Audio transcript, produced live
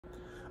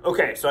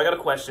Okay, so I got a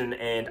question,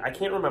 and I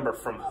can't remember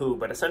from who,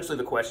 but essentially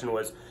the question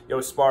was, yo,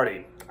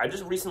 Sparty, I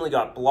just recently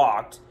got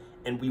blocked,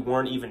 and we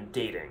weren't even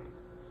dating.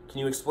 Can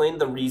you explain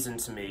the reason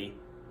to me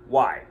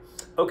why?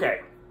 Okay,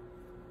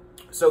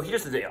 so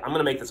here's the deal. I'm going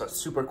to make this a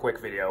super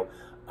quick video.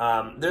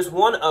 There's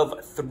one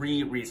of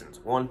three reasons.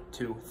 1,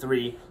 2,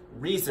 3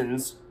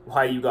 reasons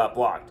why you got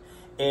blocked.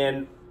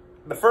 And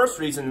the first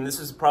reason, and this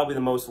is probably the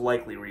most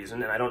likely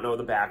reason, and I don't know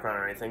the background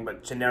or anything,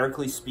 but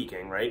generically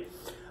speaking, right?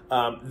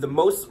 The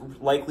most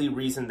likely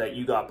reason that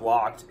you got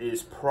blocked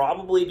is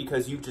probably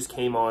because you just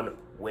came on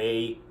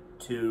way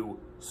too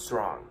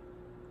strong,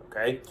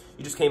 okay?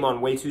 You just came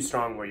on way too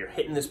strong where you're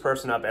hitting this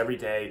person up every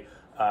day.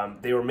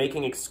 They were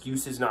making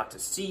excuses not to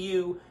see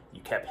you.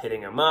 You kept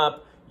hitting them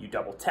up. You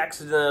double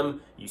texted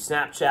them. You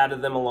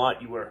Snapchatted them a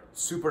lot. You were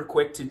super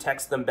quick to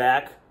text them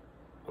back,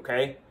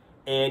 okay?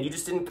 And you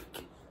just didn't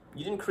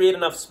create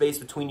enough space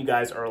between you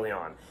guys early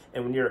on.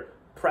 And when you're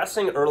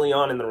pressing early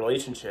on in the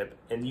relationship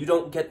and you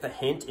don't get the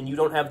hint and you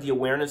don't have the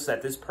awareness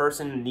that this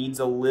person needs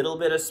a little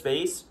bit of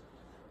space,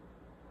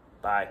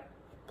 bye.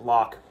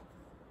 Block.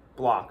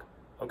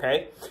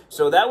 Okay?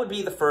 So that would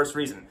be the first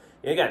reason.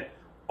 Again,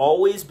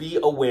 always be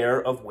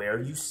aware of where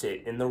you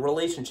sit in the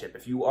relationship.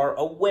 If you are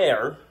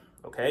aware,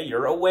 okay,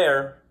 you're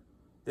aware,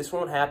 this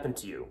won't happen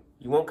to you.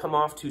 You won't come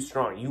off too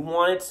strong. You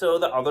want it so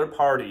the other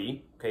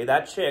party, okay,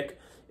 that chick,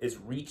 is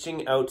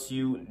reaching out to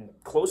you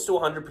close to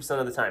 100%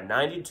 of the time,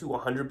 90 to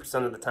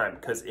 100% of the time.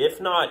 Because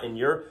if not, and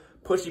you're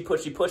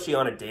pushy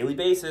on a daily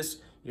basis,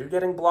 you're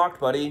getting blocked,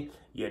 buddy.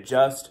 You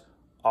just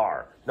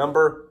are.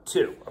 Number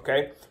 2,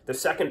 okay? The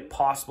second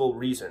possible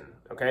reason,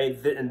 okay?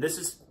 And this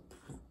is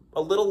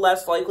a little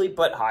less likely,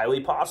 but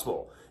highly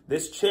possible.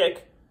 This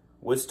chick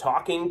was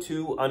talking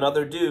to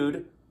another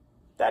dude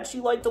that she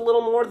liked a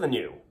little more than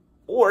you.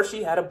 Or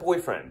she had a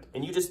boyfriend,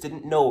 and you just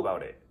didn't know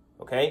about it,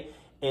 okay?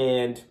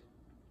 And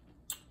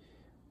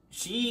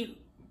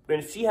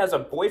if she has a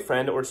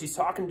boyfriend or she's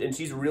talking and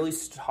she's really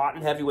hot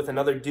and heavy with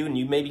another dude and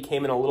you maybe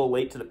came in a little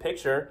late to the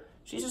picture,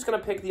 she's just going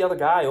to pick the other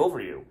guy over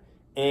you.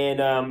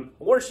 And,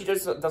 or she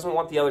just doesn't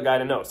want the other guy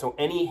to know. So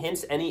any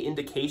hints, any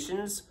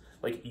indications,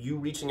 like you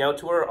reaching out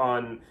to her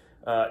on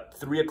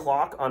 3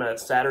 o'clock on a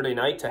Saturday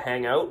night to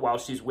hang out while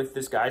she's with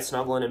this guy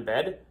snuggling in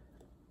bed,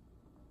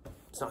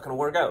 it's not going to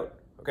work out,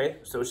 okay?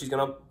 So she's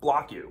going to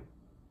block you.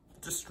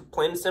 Just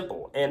plain and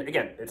simple. And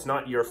again, it's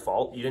not your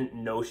fault. You didn't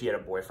know she had a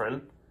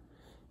boyfriend.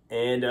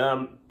 And,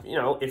 you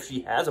know, if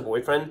she has a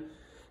boyfriend,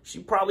 she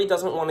probably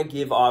doesn't want to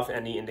give off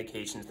any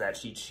indications that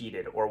she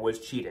cheated or was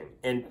cheating.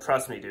 And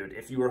trust me, dude,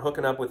 if you were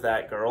hooking up with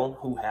that girl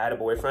who had a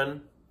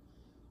boyfriend,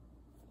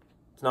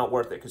 it's not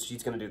worth it because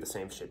she's going to do the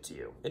same shit to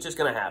you. It's just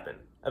going to happen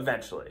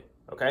eventually,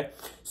 okay?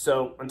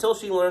 So until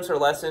she learns her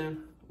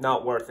lesson,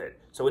 not worth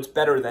it. So it's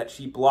better that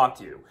she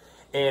blocked you.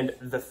 And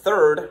the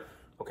third,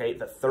 okay,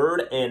 the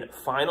third and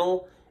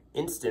final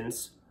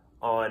instance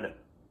on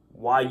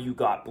why you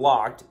got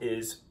blocked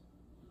is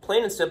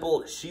plain and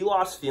simple, she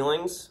lost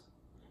feelings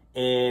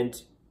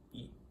and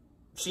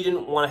she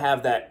didn't want to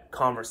have that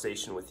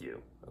conversation with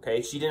you,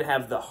 okay? She didn't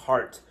have the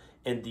heart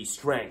and the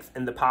strength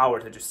and the power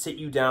to just sit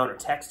you down or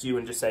text you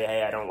and just say,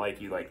 hey, I don't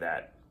like you like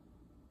that.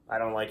 I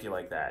don't like you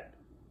like that,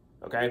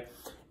 okay?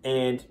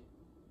 And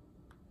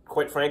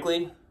quite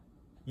frankly,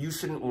 you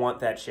shouldn't want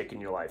that chick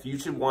in your life. You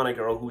should want a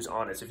girl who's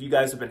honest. If you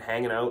guys have been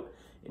hanging out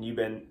and you've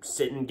been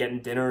sitting, getting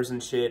dinners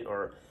and shit,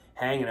 or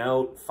hanging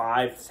out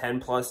 5, 10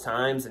 plus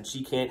times, and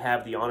she can't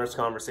have the honest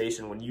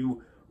conversation when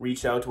you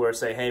reach out to her and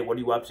say, hey, what are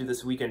you up to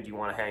this weekend? Do you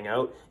want to hang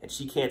out? And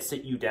she can't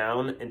sit you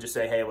down and just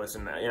say, hey,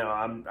 listen, you know,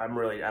 I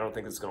don't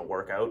think it's going to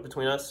work out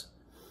between us.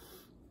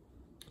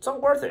 It's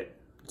not worth it.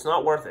 It's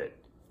not worth it.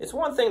 It's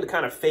one thing to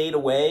kind of fade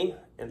away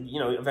and, you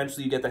know,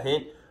 eventually you get the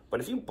hint. But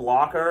if you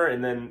block her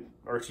and then,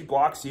 or she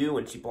blocks you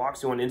and she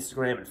blocks you on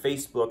Instagram and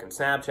Facebook and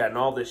Snapchat and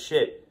all this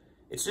shit,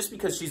 it's just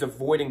because she's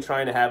avoiding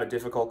trying to have a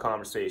difficult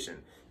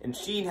conversation. And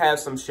she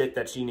has some shit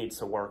that she needs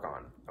to work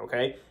on,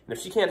 okay? And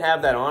if she can't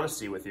have that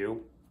honesty with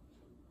you,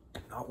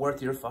 not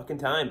worth your fucking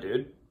time,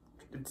 dude.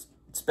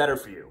 It's better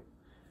for you.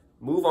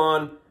 Move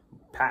on,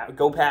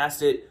 go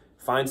past it,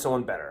 find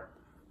someone better.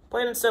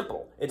 Plain and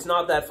simple. It's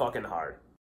not that fucking hard.